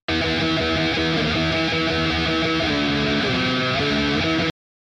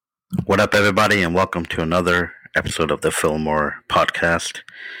What up, everybody, and welcome to another episode of the Fillmore podcast.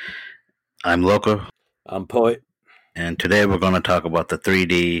 I'm Loco, I'm Poet. and today we're going to talk about the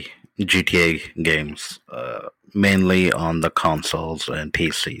 3D GTA games, mainly on the consoles and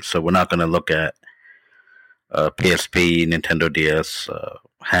PC. So we're not going to look at PSP, Nintendo DS,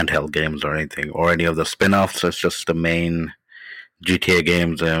 handheld games or anything, or any of the spin-offs. It's just the main GTA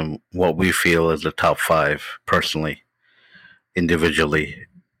games and what we feel is the top five, personally, individually,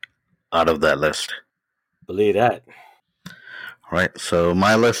 out of that list. Believe that. Right, so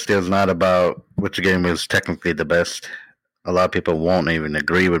my list is not about which game is technically the best. A lot of people won't even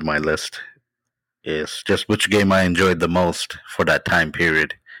agree with my list. It's just which game I enjoyed the most for that time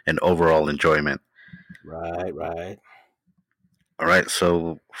period and overall enjoyment. Right. All right,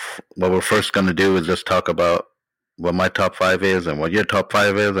 so what we're first going to do is just talk about what my top five is and what your top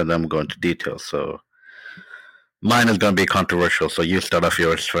five is, and then we'll go into details. So mine is going to be controversial, so you start off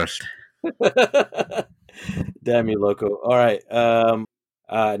yours first. Damn you, Loco. All right.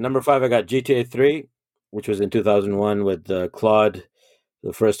 Number 5, I got GTA 3, which was in 2001 with Claude,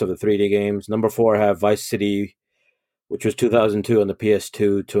 the first of the 3D games. Number 4, I have Vice City, which was 2002 on the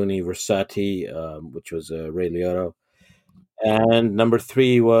PS2, Tony Versace, which was Ray Liotta. And number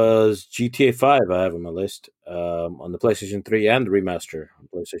 3 was GTA 5, I have on my list, on the PlayStation 3 and the remaster on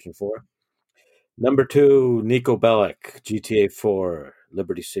PlayStation 4. Number 2, Nico Bellic, GTA 4,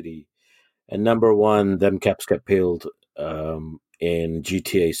 Liberty City. And number 1, them caps get peeled in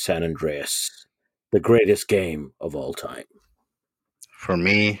GTA San Andreas, the greatest game of all time. For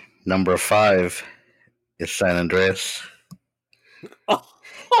me, number 5 is San Andreas.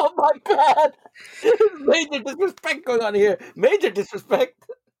 Oh my God! Major disrespect going on here. Major disrespect.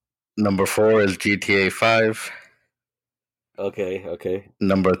 Number 4 is GTA 5. Okay.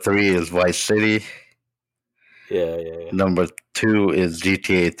 Number 3 is Vice City. Yeah. Number 2 is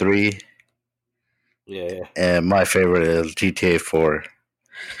GTA 3. Yeah. And my favorite is GTA 4,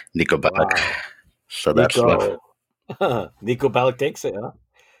 Nico Bellic. Wow. So that's what. Nico Bellic takes it, huh?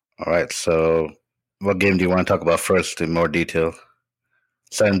 All right. So, what game do you want to talk about first in more detail?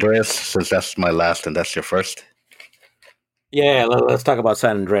 San Andreas, since that's my last and that's your first. Yeah, let's talk about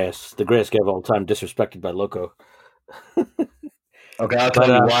San Andreas, the greatest game of all time, disrespected by Loco. Okay, I'll tell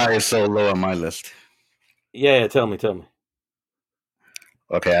you why it's so low on my list. Yeah, tell me.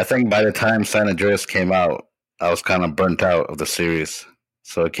 Okay, I think by the time San Andreas came out, I was kind of burnt out of the series.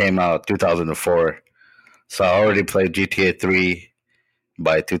 So it came out 2004. So I already played GTA 3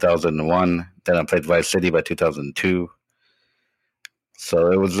 by 2001. Then I played Vice City by 2002.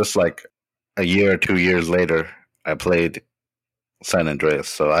 So it was just like a year or 2 years later, I played San Andreas.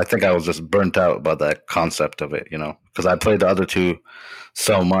 So I think I was just burnt out by that concept of it, because I played the other two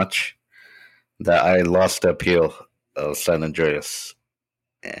so much that I lost the appeal of San Andreas.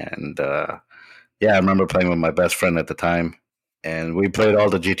 And I remember playing with my best friend at the time, and we played all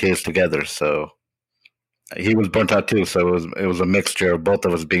the GTAs together. So he was burnt out too. So it was a mixture of both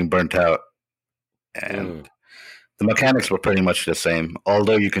of us being burnt out, and the mechanics were pretty much the same.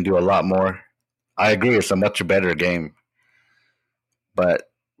 Although you can do a lot more. I agree, it's a much better game. But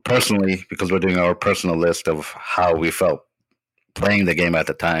personally, because we're doing our personal list of how we felt playing the game at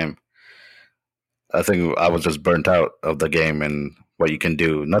the time, I think I was just burnt out of the game and what you can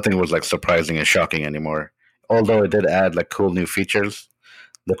do. Nothing was like surprising and shocking anymore. Although it did add like cool new features,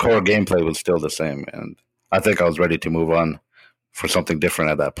 the core gameplay was still the same. And I think I was ready to move on for something different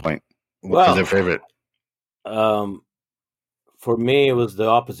at that point. What was your favorite? For me, it was the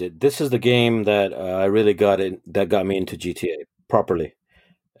opposite. This is the game that I really got me into GTA properly.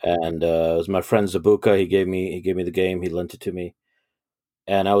 And it was my friend Zabuka. He gave me the game. He lent it to me,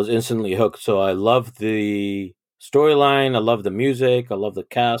 and I was instantly hooked. So I loved the storyline. I loved the music. I loved the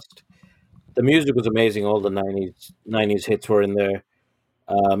cast. The music was amazing. All the 90s hits were in there.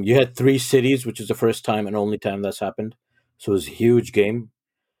 You had 3 cities, which is the first time and only time that's happened. So it was a huge game.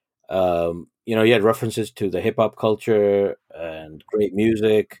 You had references to the hip hop culture and great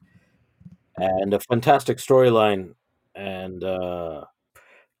music and a fantastic storyline and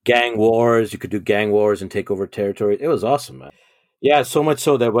gang wars. You could do gang wars and take over territory. It was awesome, man. Yeah, so much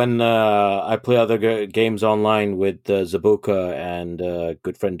so that when I play other games online with Zabuka and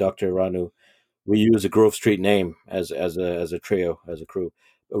good friend Dr. Ranu, we use a Grove Street name as a trio, as a crew,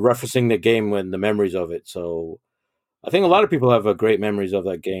 referencing the game and the memories of it. So I think a lot of people have great memories of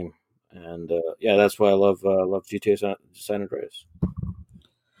that game. And that's why I love GTA San Andreas.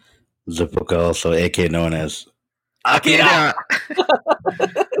 Zabuka, also AK known as Akira.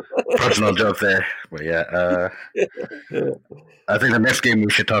 Personal joke there, but yeah. I think the next game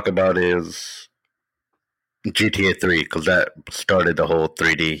we should talk about is GTA 3 because that started the whole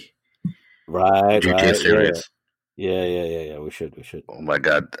 3D Right, GTA right. Yeah. series. Yeah. We should. Oh my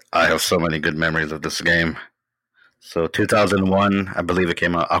god, I have so many good memories of this game. So 2001, I believe it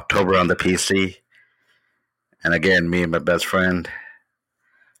came out October on the PC. And again, me and my best friend,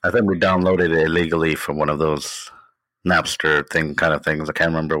 I think we downloaded it illegally from one of those Napster thing kind of things. I can't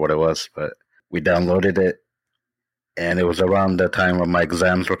remember what it was, but we downloaded it, and it was around the time when my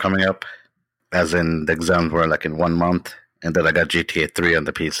exams were coming up, as in the exams were like in 1 month, and then I got GTA 3 on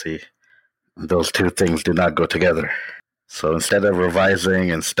the PC. Those two things do not go together. So instead of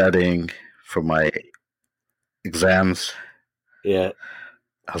revising and studying for my exams, Yeah.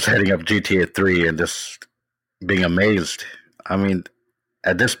 I was heading up GTA 3 and just being amazed. I mean,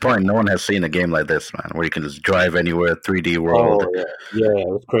 at this point, no one has seen a game like this, man, where you can just drive anywhere, 3D world. Oh yeah. It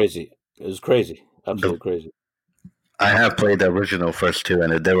was crazy. It was crazy. The, Absolutely crazy. I have played the original first two,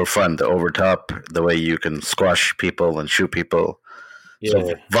 and they were fun. The overtop, the way you can squash people and shoot people. So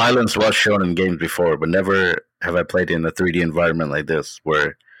Yeah. violence was shown in games before, but never have I played in a 3D environment like this,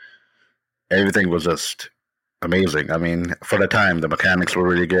 where everything was just amazing. I mean, for the time, the mechanics were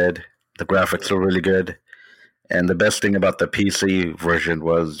really good, the graphics were really good, and the best thing about the PC version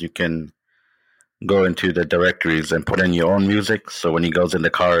was you can go into the directories and put in your own music. So when he goes in the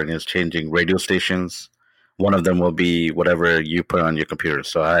car and is changing radio stations, one of them will be whatever you put on your computer.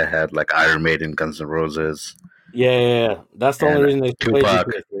 So I had like Iron Maiden, Guns N' Roses, Yeah. That's the only and reason they play Tupac,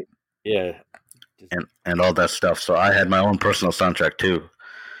 GTA 3. Yeah. and all that stuff. So I had my own personal soundtrack too.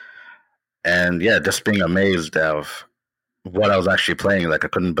 And yeah, just being amazed of what I was actually playing, like I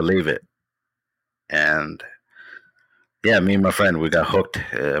couldn't believe it. And yeah, me and my friend, we got hooked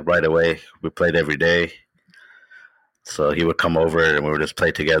right away. We played every day. So he would come over and we would just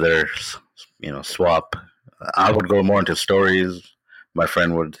play together, swap. I would go more into stories. My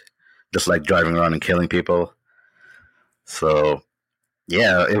friend would just like driving around and killing people. So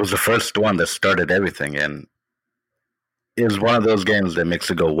yeah, it was the first one that started everything, and it was one of those games that makes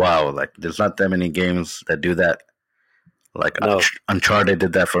it go wow. Like there's not that many games that do that. Like No. Uncharted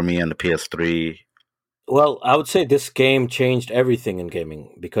did that for me on the PS3. Well, I would say this game changed everything in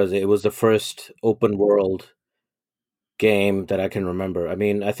gaming because it was the first open world game that I can remember. I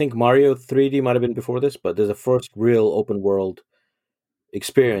mean, I think Mario 3D might have been before this, but there's a first real open world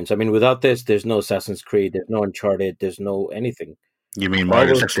experience. I mean, without this, there's no Assassin's Creed, there's no Uncharted, there's no anything. You mean All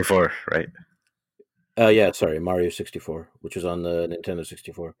Mario those, 64, right? yeah, sorry, Mario 64, which was on the Nintendo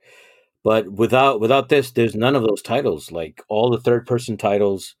 64. But without this, there's none of those titles. Like all the third person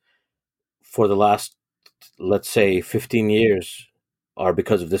titles for the last, let's say, 15 years are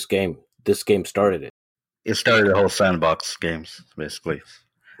because of this game. This game started it. It started the whole sandbox games, basically.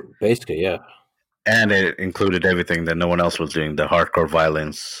 Basically, yeah. And it included everything that no one else was doing: the hardcore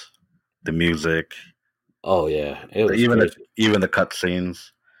violence, the music, Oh yeah, it was even crazy. the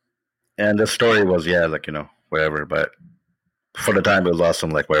cutscenes, and the story was whatever. But for the time, it was awesome.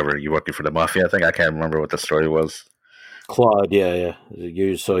 Like whatever, you working for the mafia. I think I can't remember what the story was. Claude, yeah.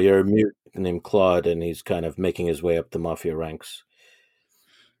 You're a mute named Claude, and he's kind of making his way up the mafia ranks.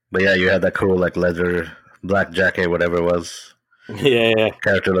 But yeah, you had that cool like leather black jacket, whatever it was. Yeah.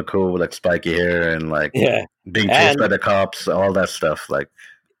 Character looked cool with like spiky hair and like Yeah. being chased by the cops, all that stuff. Like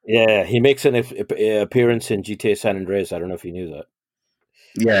Yeah, he makes an appearance in GTA San Andreas. I don't know if you knew that.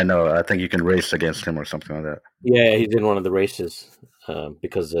 yeah, no, I think you can race against him or something like that. Yeah, he's in one of the races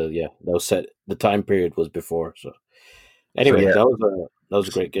because that was set. The time period was before. So anyway, yeah, that was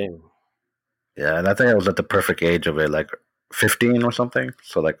a great game. Yeah, and I think I was at the perfect age of it, like 15 or something.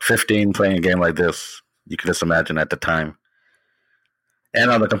 So like 15 playing a game like this, you can just imagine at the time. And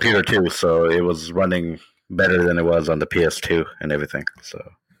on the computer too, so it was running better than it was on the PS2 and everything. So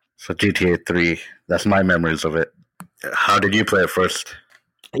GTA 3, that's my memories of it. How did you play it first?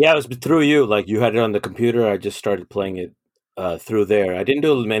 Yeah, it was through you. Like you had it on the computer. I just started playing it through there. I didn't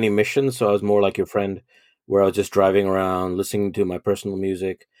do many missions, so I was more like your friend, where I was just driving around, listening to my personal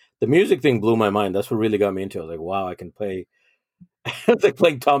music. The music thing blew my mind. That's what really got me into it. I was like, wow, I can play. It's like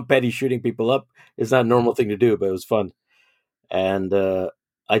playing Tom Petty, shooting people up. It's not a normal thing to do, but it was fun. And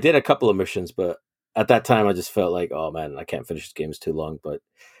I did a couple of missions, but at that time, I just felt like, oh man, I can't finish this game. It's too long. But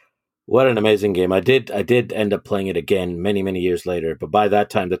what an amazing game! I did end up playing it again many years later, but by that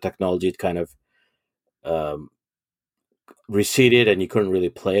time the technology had kind of um, receded and you couldn't really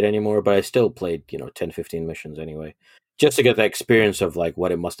play it anymore. But I still played 10, 15 missions anyway, just to get the experience of like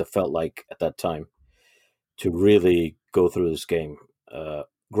what it must have felt like at that time to really go through this game.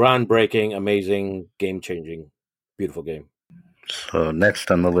 Groundbreaking, amazing, game changing, beautiful game. So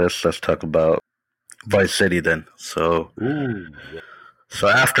next on the list, let's talk about Vice City then. So Ooh, yeah. so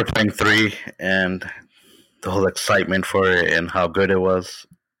after playing 3 and the whole excitement for it and how good it was,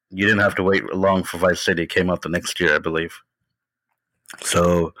 you didn't have to wait long for Vice City. It came out the next year, I believe.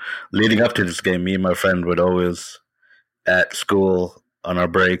 So leading up to this game, me and my friend would always at school on our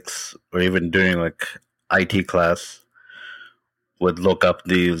breaks or even during like IT class would look up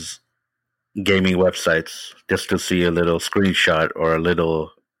these gaming websites just to see a little screenshot or a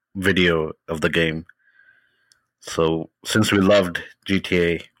little video of the game. So since we loved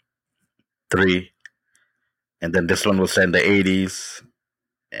GTA 3, and then this one was set in the 80s,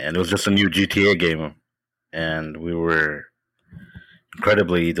 and it was just a new GTA game, and we were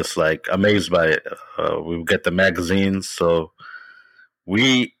incredibly just like amazed by it. We would get the magazines, so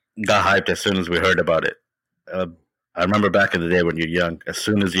we got hyped as soon as we heard about it. I remember back in the day when you're young, as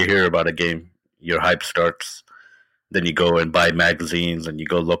soon as you hear about a game, your hype starts. Then you go and buy magazines and you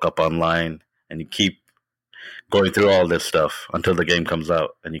go look up online and you keep going through all this stuff until the game comes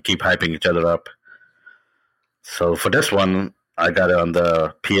out and you keep hyping each other up. So for this one, I got it on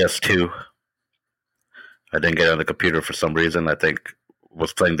the PS2. I didn't get it on the computer for some reason. I think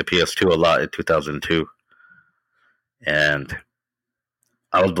was playing the PS2 a lot in 2002. And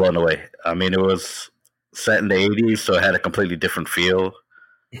I was blown away. I mean, it was set in the 80s, so it had a completely different feel.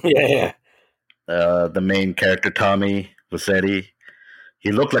 Yeah. The main character, Tommy Vercetti,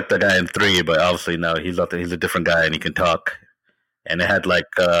 he looked like the guy in 3, but obviously now he's a different guy and he can talk. And it had like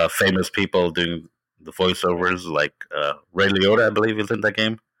famous people doing the voiceovers, like Ray Liotta, I believe, is in that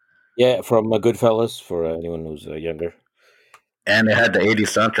game. Yeah, from Goodfellas, for anyone who's younger. And it had the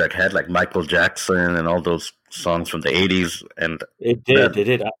 80s soundtrack. It had like Michael Jackson and all those songs from the 80s. And it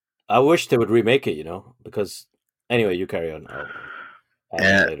did. I wish they would remake it, because anyway, you carry on. I'll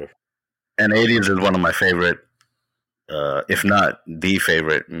add it later. And 80s is one of my favorite, if not the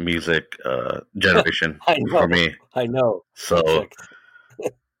favorite music generation for me. I know. So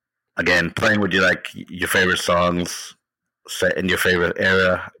again, playing with your favorite songs set in your favorite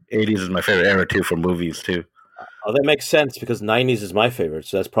era. 80s is my favorite era too for movies too. Oh, that makes sense because 90s is my favorite,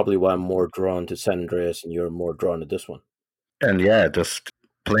 so that's probably why I'm more drawn to San Andreas and you're more drawn to this one. And yeah, just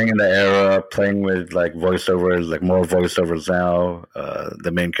playing in the era, playing with like voiceovers, like more voiceovers now.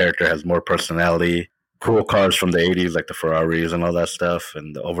 The main character has more personality. Cool cars from the 80s, like the Ferraris and all that stuff,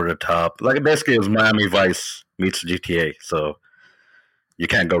 and the over the top. Like basically, it was Miami Vice meets GTA, so you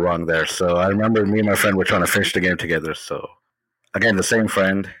can't go wrong there. So I remember me and my friend were trying to finish the game together. So again, the same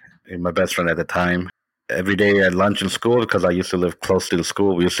friend, my best friend at the time. Every day at lunch in school, because I used to live close to the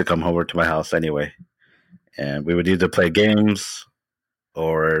school, we used to come over to my house anyway. And we would either play games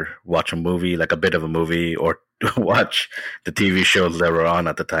or watch a movie, like a bit of a movie, or watch the TV shows that were on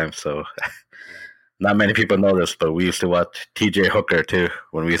at the time. So not many people know this, but we used to watch TJ Hooker too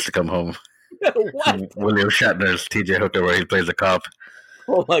when we used to come home. What? William Shatner's TJ Hooker, where he plays a cop.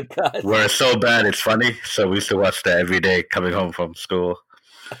 Oh my God. Where it's so bad, it's funny. So we used to watch that every day coming home from school.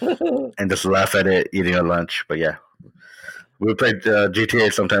 And just laugh at it, eating our lunch. But yeah, we would play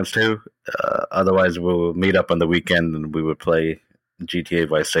GTA sometimes too. Otherwise, we would meet up on the weekend and we would play GTA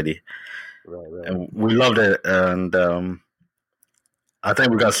Vice City. Right. And we loved it. And I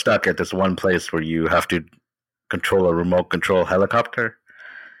think we got stuck at this one place where you have to control a remote control helicopter.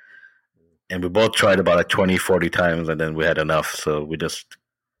 And we both tried about like 20, 40 times, and then we had enough. So we just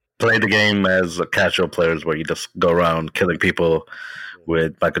played the game as casual players where you just go around killing people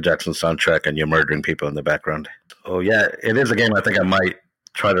with Michael Jackson's soundtrack and you're murdering people in the background. Oh yeah, it is a game I think I might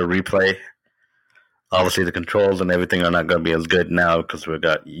try to replay. Obviously the controls and everything are not going to be as good now because we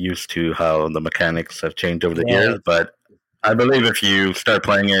got used to how the mechanics have changed over the years, but I believe if you start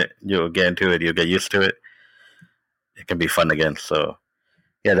playing it, you'll get into it, you'll get used to it. It can be fun again. So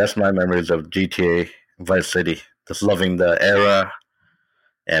yeah, that's my memories of GTA Vice City. Just loving the era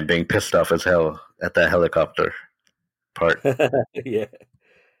and being pissed off as hell at that helicopter part. Yeah,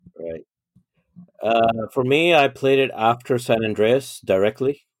 right. For me, I played it after San Andreas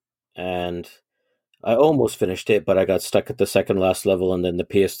directly, and I almost finished it, but I got stuck at the second last level, and then the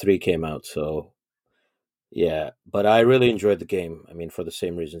PS3 came out. So, yeah, but I really enjoyed the game. I mean, for the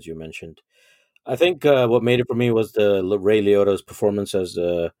same reasons you mentioned. I think what made it for me was the Ray Liotta's performance as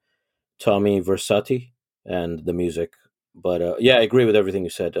Tommy Vercetti and the music. But yeah, I agree with everything you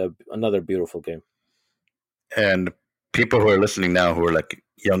said. Another beautiful game. And people who are listening now who are like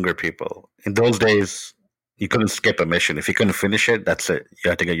younger people, in those days, you couldn't skip a mission. If you couldn't finish it, that's it. You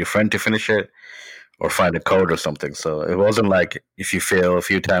had to get your friend to finish it or find a code or something. So it wasn't like if you fail a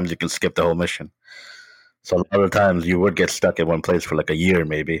few times, you can skip the whole mission. So a lot of times you would get stuck in one place for like a year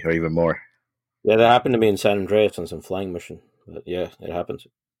maybe or even more. Yeah, that happened to me in San Andreas on some flying mission. But yeah, it happens.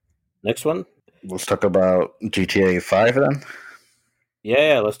 Next one? Let's talk about GTA 5 then.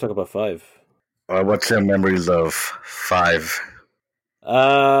 Yeah, let's talk about 5. What's your memories of 5?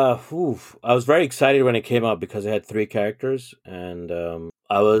 I was very excited when it came out because it had three characters, and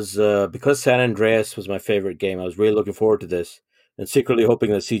I was because San Andreas was my favorite game. I was really looking forward to this, and secretly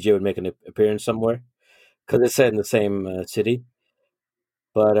hoping that CJ would make an appearance somewhere because it's set in the same city.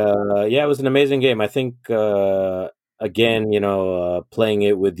 But yeah, it was an amazing game. I think again, playing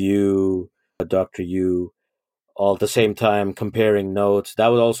it with you, Doctor You, all at the same time, comparing notes. That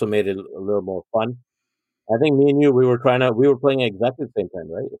was also made it a little more fun. I think me and you, we were playing at exactly the same time,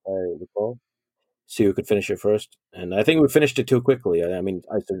 right? If I recall, see who could finish it first. And I think we finished it too quickly. I mean,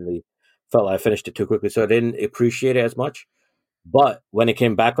 I certainly felt I finished it too quickly, so I didn't appreciate it as much. But when it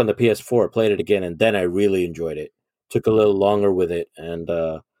came back on the PS4, I played it again, and then I really enjoyed it. Took a little longer with it, and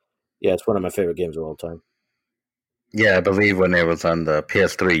yeah, it's one of my favorite games of all time. Yeah, I believe when it was on the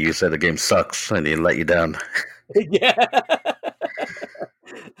PS3, you said the game sucks and he let you down. Yeah.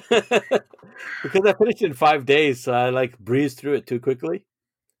 Because I finished it in 5 days, so I like breezed through it too quickly.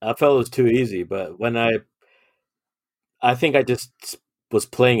 I felt it was too easy, but I think I just was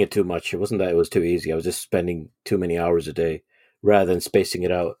playing it too much. It wasn't that it was too easy. I was just spending too many hours a day rather than spacing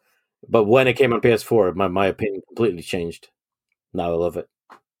it out. But when it came on PS4, my opinion completely changed. Now I love it.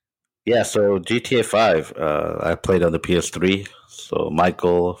 Yeah, so GTA 5, I played on the PS3. So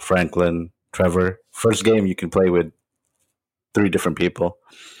Michael, Franklin, Trevor. First game you can play with three different people.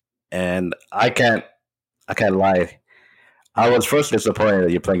 And I can't lie. I was first disappointed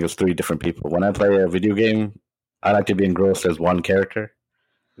that you're playing as three different people. When I play a video game, I like to be engrossed as one character.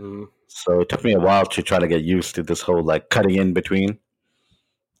 Mm, So it took me a while to try to get used to this whole like cutting in between.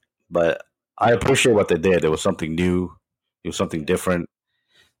 But I appreciate what they did. It was something new. It was something different.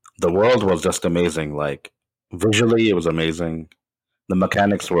 The world was just amazing. Like visually, it was amazing. The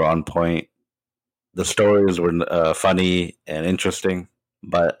mechanics were on point. The stories were funny and interesting.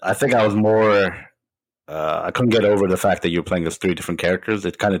 But I think I was more. I couldn't get over the fact that you're playing as three different characters.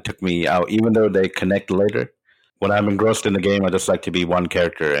 It kind of took me out, even though they connect later. When I'm engrossed in the game, I just like to be one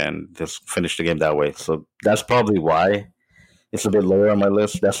character and just finish the game that way. So that's probably why it's a bit lower on my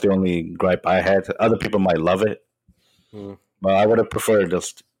list. That's the only gripe I had. Other people might love it, mm. but I would have preferred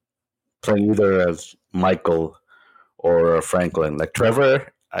just playing either as Michael or Franklin. Like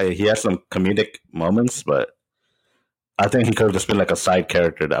Trevor, he has some comedic moments, but I think he could have just been like a side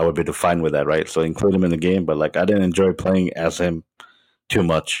character that I would be fine with that, right? So include him in the game, but like I didn't enjoy playing as him too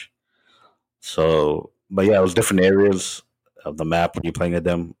much. So, but yeah, it was different areas of the map when you're playing at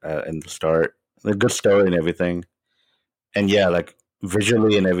them in the start. A good story and everything, and yeah, like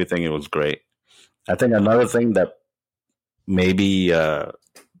visually and everything, it was great. I think another thing that maybe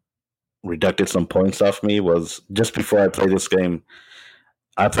reducted some points off me was just before I played this game,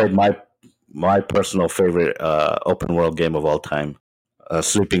 I played my personal favorite open world game of all time,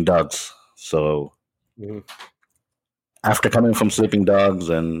 Sleeping Dogs. So Mhm. after coming from Sleeping Dogs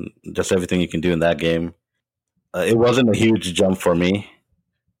and just everything you can do in that game, it wasn't a huge jump for me.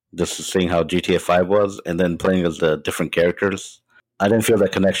 Just seeing how GTA 5 was, and then playing as the different characters, I didn't feel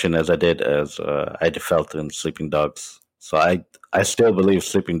that connection as I did as I felt in Sleeping Dogs. So I still believe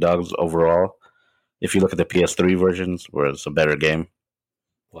Sleeping Dogs overall, if you look at the PS3 versions, was a better game.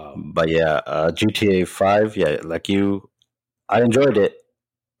 Wow. But yeah, GTA 5, yeah, like you, I enjoyed it,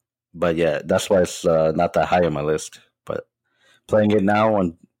 but yeah, that's why it's not that high on my list. But playing it now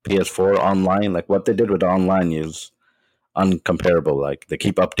on PS4 online, like what they did with online is uncomparable. Like they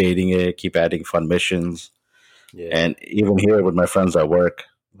keep updating it, keep adding fun missions, Yeah. and even here with my friends at work,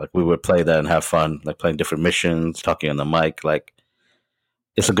 like we would play that and have fun, like playing different missions, talking on the mic. Like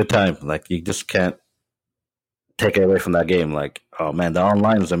it's a good time. Like you just can't take it away from that game. Like oh man, the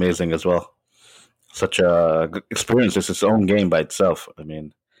online is amazing as well. Such a good experience. It's its own game by itself. I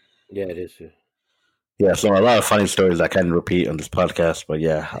mean, Yeah, it is. yeah. So a lot of funny stories I can't repeat on this podcast, but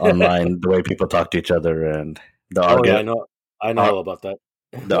yeah, online the way people talk to each other and the Oh yeah, argu- I know ar- all about that.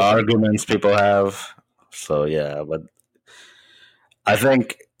 the arguments people have. So yeah, but I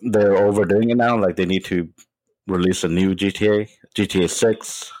think they're overdoing it now. Like they need to release a new GTA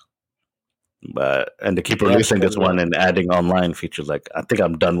 6, but and they keep Yes, releasing this and one and adding online features. Like I think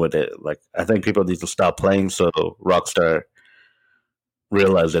I'm done with it. Like I think people need to stop playing so Rockstar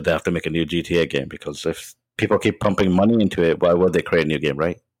realize that they have to make a new GTA game because if people keep pumping money into it, why would they create a new game,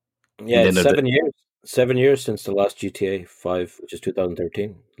 right? yeah, And then it's 7 years. 7 years since the last GTA 5, which is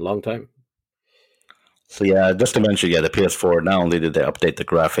 2013. Long time. so yeah, just to mention, yeah, the PS4 not only did they update the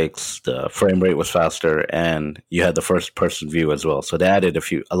graphics, the frame rate was faster, and you had the first person view as well. So they added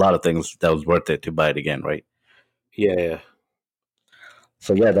a lot of things that was worth it to buy it again, right? Yeah, yeah.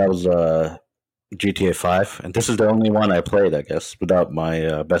 So yeah, that was GTA 5, and this is the only one I played, I guess, without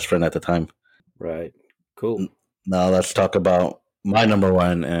my best friend at the time. Right. Cool. Now let's talk about. My number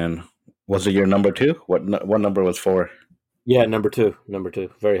one, and was it your number two? What number was four? Yeah, number two,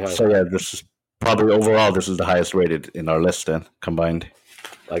 very high. So yeah, this is probably overall this is the highest rated in our list then combined.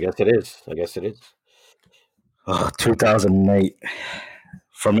 I guess it is. 2008.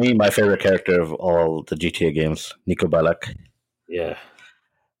 For me, my favorite character of all the GTA games, Nico Bellic, Yeah,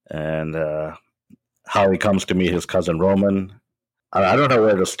 and how he comes to meet his cousin Roman. I don't know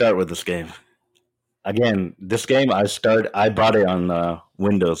where to start with this game. Again, this game I bought it on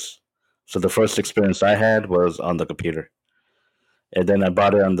Windows, so the first experience I had was on the computer, and then I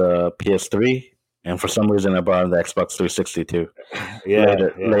bought it on the PS3, and for some reason I bought it on the Xbox 360 too. yeah,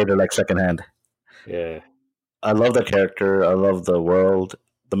 Later, like secondhand. yeah. I love the character. I love the world.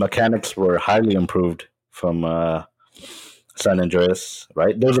 The mechanics were highly improved from San Andreas.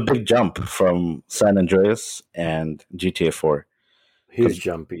 Right, there was a big jump from San Andreas and GTA 4. Huge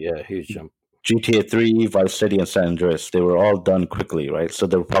jump. Yeah, huge jump. GTA 3, Vice City, and San Andreas, they were all done quickly, right? So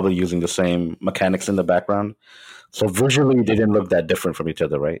they were probably using the same mechanics in the background. So visually, they didn't look that different from each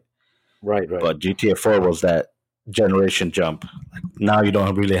other, right? Right. But GTA 4 was that generation jump. Like, now you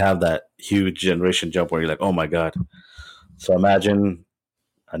don't really have that huge generation jump where you're like, oh my God. So imagine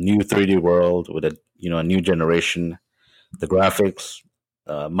a new 3D world with a new generation. The graphics,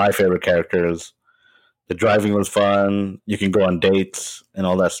 my favorite characters. The driving was fun. You can go on dates and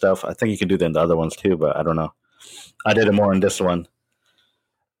all that stuff. I think you can do that in the other ones too, but I don't know. I did it more in this one.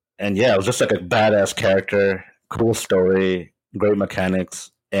 And yeah, it was just like a badass character, cool story, great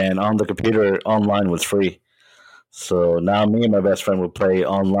mechanics. And on the computer, online was free. So now me and my best friend would play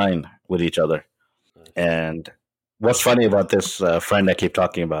online with each other. And what's funny about this friend I keep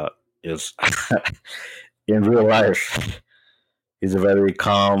talking about is in real life, he's a very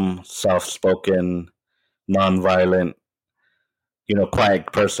calm, soft spoken, non-violent, quiet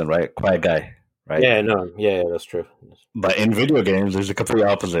person, right? Quiet guy, right? Yeah, no, yeah, that's true. But in video games, there's a complete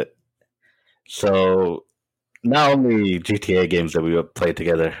opposite. So not only GTA games that we would play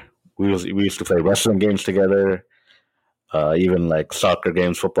together, we used to play wrestling games together, even like soccer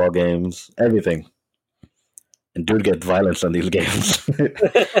games, football games, everything. And dude gets violence on these games.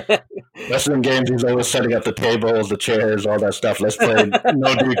 Wrestling games, he's always setting up the tables, the chairs, all that stuff. Let's play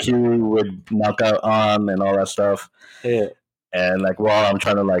no DQ with knockout on and all that stuff. Yeah. And like while I'm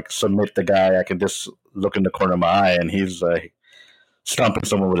trying to like submit the guy, I can just look in the corner of my eye and he's like stomping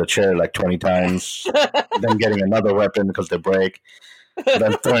someone with a chair like 20 times, then getting another weapon because they break,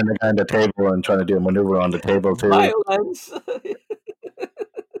 then throwing the guy on the table and trying to do a maneuver on the table too. Violence.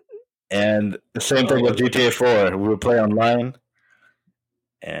 And the same thing with GTA 4. We would play online.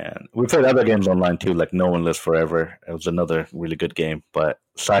 And we played other games online too, like No One Lives Forever. It was another really good game,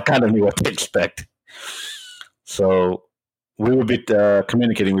 so I kind of knew what to expect. So we would be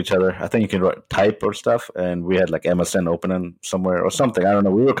communicating with each other. I think you can type or stuff, and we had like MSN opening somewhere or something. I don't know.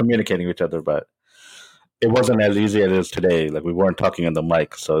 We were communicating with each other, but it wasn't as easy as it is today. Like we weren't talking on the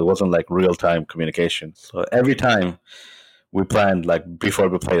mic, so it wasn't like real time communication. So every time we planned, like before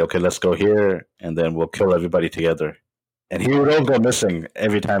we played, okay, let's go here, and then we'll kill everybody together. And he would all go missing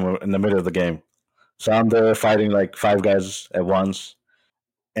every time in the middle of the game. So I'm there fighting like 5 guys at once,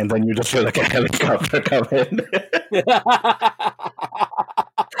 and then you just feel like a helicopter come in.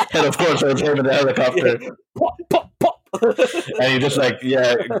 And of course, I was him in the helicopter. Pop, pop, pop. And you just like,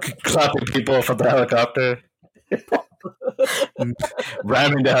 clapping people from the helicopter.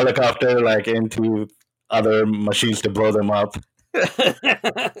 Ramming the helicopter like into other machines to blow them up.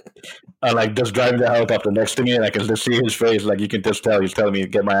 I like just driving the helicopter next to me, and I can just see his face. Like you can just tell he's telling me to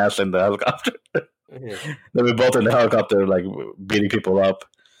get my ass in the helicopter. Then we're both in the helicopter, like beating people up.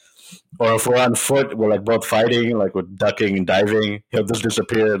 Or if we're on foot, we're like both fighting, like we're ducking and diving. He'll just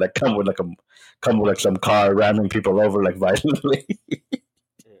disappear, like come with some car ramming people over like violently.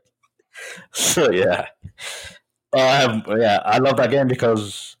 So yeah, I love that game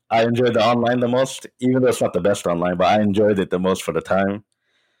because I enjoyed the online the most, even though it's not the best online, but I enjoyed it the most for the time.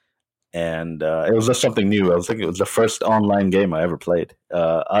 And it was just something new. I was thinking it was the first online game I ever played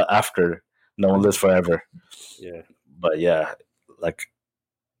after No One Lives Forever. Yeah. But yeah, like,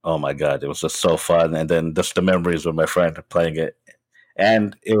 oh my God, it was just so fun. And then just the memories with my friend playing it.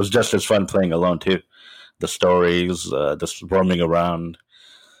 And it was just as fun playing alone too. The stories, just roaming around.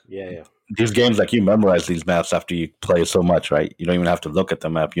 Yeah. These games, like you memorize these maps after you play so much, right? You don't even have to look at the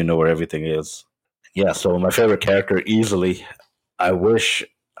map. You know where everything is. Yeah, so my favorite character easily. I wish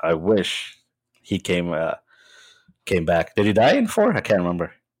he came back. Did he die in 4? I can't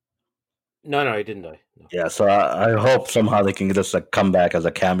remember. No, he didn't die. No. Yeah, so I hope somehow they can just like come back as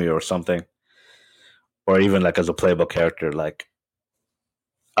a cameo or something, or even like as a playable character. Like,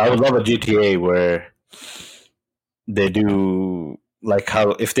 I would love a GTA where they do like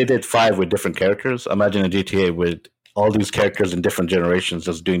how if they did 5 with different characters, imagine a GTA with all these characters in different generations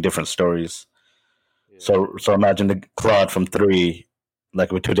just doing different stories. Yeah. So imagine the Claude from 3,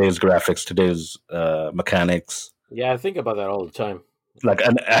 like with today's graphics, today's mechanics, Yeah, I think about that all the time. like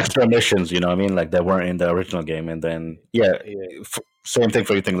an extra missions. You know what I mean? Like that weren't in the original game, and then yeah, Yeah. same thing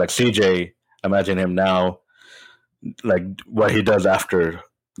for you. Think like CJ. Imagine him now, like what he does after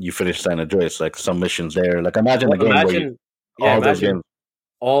you finish San Andreas, like some missions there. Like imagine Well, a game where all those imagine games.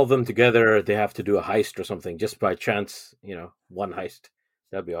 all of them together. They have to do a heist or something just by chance. One heist.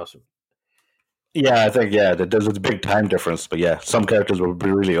 That'd be awesome. Yeah, I think there's a big time difference, but yeah, some characters would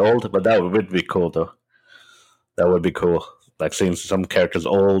be really old, but that would be cool though. That would be cool, like seeing some characters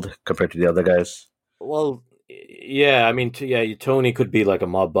old compared to the other guys. Well, yeah. I mean, Tony could be like a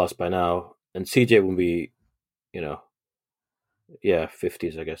mob boss by now, and CJ would be, you know,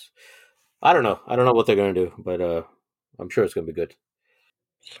 50s, I guess. I don't know. I don't know what they're gonna do, but I'm sure it's gonna be good.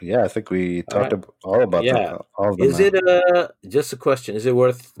 Yeah, I think we All talked right. all about them, Yeah. all of them Is now. it just a question? Is it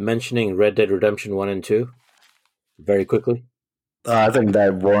worth mentioning Red Dead Redemption 1 and 2 very quickly? I think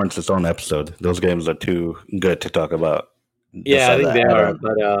that warrants its own episode. Those games are too good to talk about just Yeah, I as think an they are,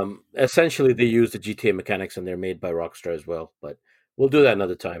 add-on. but essentially they use the GTA mechanics and they're made by Rockstar as well. But we'll do that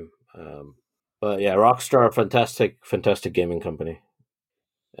another time. But yeah, Rockstar, fantastic, fantastic gaming company,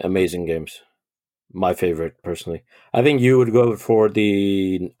 amazing games. My favorite, personally. I think you would go for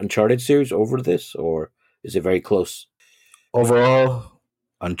the Uncharted series over this, or is it very close? Overall,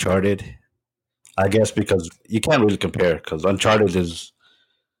 Uncharted, I guess, because you can't really compare because Uncharted is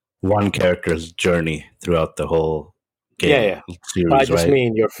one character's journey throughout the whole Yeah, game yeah. But I series, just right?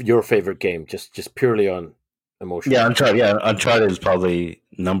 mean your favorite game, just purely on emotion. Yeah, Uncharted. Yeah, Uncharted is probably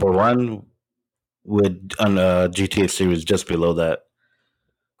number one with on GTA series just below that.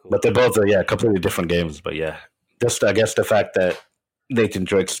 But Cool. they both are completely different games. But yeah, just I guess the fact that Nathan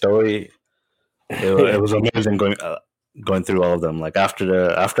Drake's story it was amazing going through all of them. Like after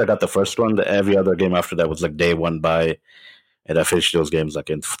I got the first one, every other game after that was like day one by, and I finished those games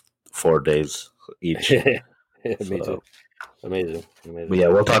like in 4 days each. Me too. So, Amazing, but amazing. yeah,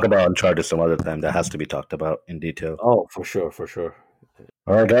 we'll talk about Uncharted some other time. That has to be talked about in detail. Oh, for sure, for sure.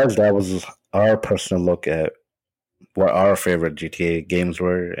 All right, guys, that was our personal look at what our favorite GTA games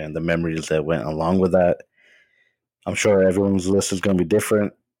were and the memories that went along with that. I'm sure everyone's list is going to be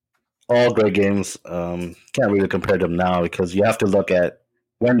different. All great games. Can't really compare them now because you have to look at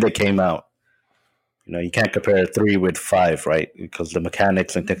when they came out. You know, you can't compare 3 with 5, right? Because the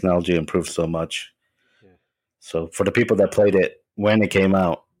mechanics and technology improved so much. Yeah. So for the people that played it when it came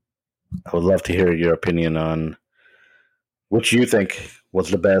out, I would love to hear your opinion on which you think was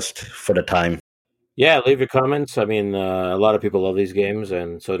the best for the time. Yeah, leave your comments. I mean, a lot of people love these games,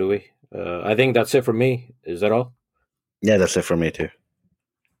 and so do we. I think that's it for me. Is that all? Yeah, that's it for me too.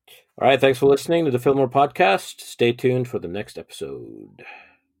 All right. Thanks for listening to the Fillmore podcast. Stay tuned for the next episode.